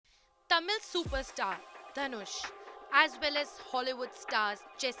Tamil superstar Dhanush, as well as Hollywood stars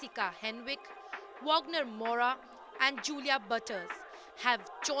Jessica Henwick, Wagner Moura, and Julia Butters, have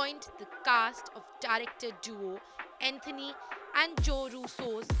joined the cast of director duo Anthony and Joe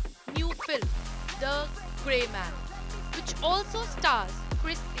Russo's new film, The Grey Man, which also stars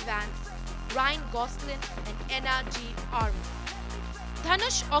Chris Evans, Ryan Gosling, and Anna G. Armour.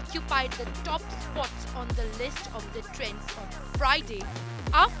 Dhanush occupied the top spots on the list of the trends on Friday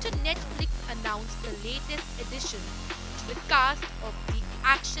after Netflix announced the latest addition to the cast of the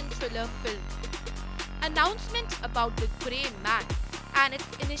action thriller film. Announcements about The Grey Man and its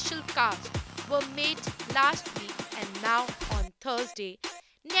initial cast were made last week, and now on Thursday,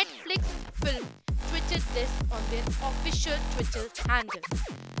 Netflix Film tweeted this on their official Twitter handle.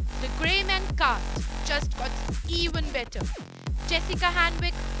 The Grey Man cast just got even better. Jessica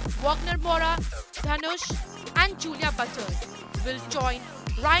Henwick, Wagner Moura, Dhanush, and Julia Butters will join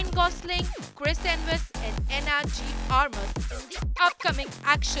Ryan Gosling, Chris Evans, and Anna G. Armour in the upcoming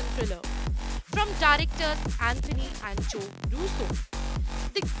action thriller. From directors Anthony and Joe Russo,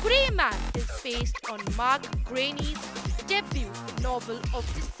 The Grey Man is based on Mark Greaney's debut novel of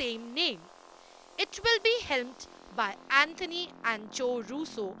the same name. It will be helmed by Anthony and Joe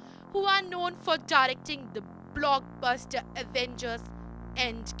Russo, who are known for directing the blockbuster Avengers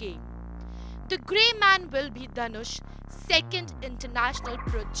Endgame. The Grey Man will be Dhanush's second international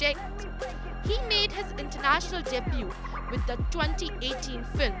project. He made his international debut with the 2018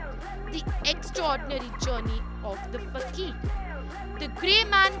 film The Extraordinary Journey of the Fakir. The Grey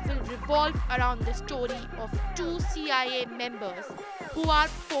Man will revolve around the story of two CIA members who are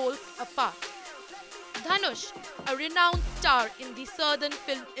poles apart. Dhanush, a renowned star in the southern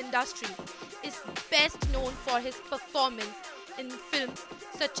film industry, is best known for his performance in films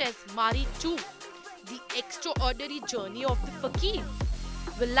such as Mari 2, The Extraordinary Journey of the Fakir,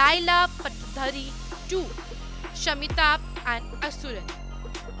 Vilaila Patthari 2, Shamitab, and Asuran.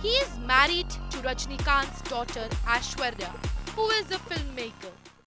 He is married to Rajnikant's daughter Aishwarya, who is a filmmaker.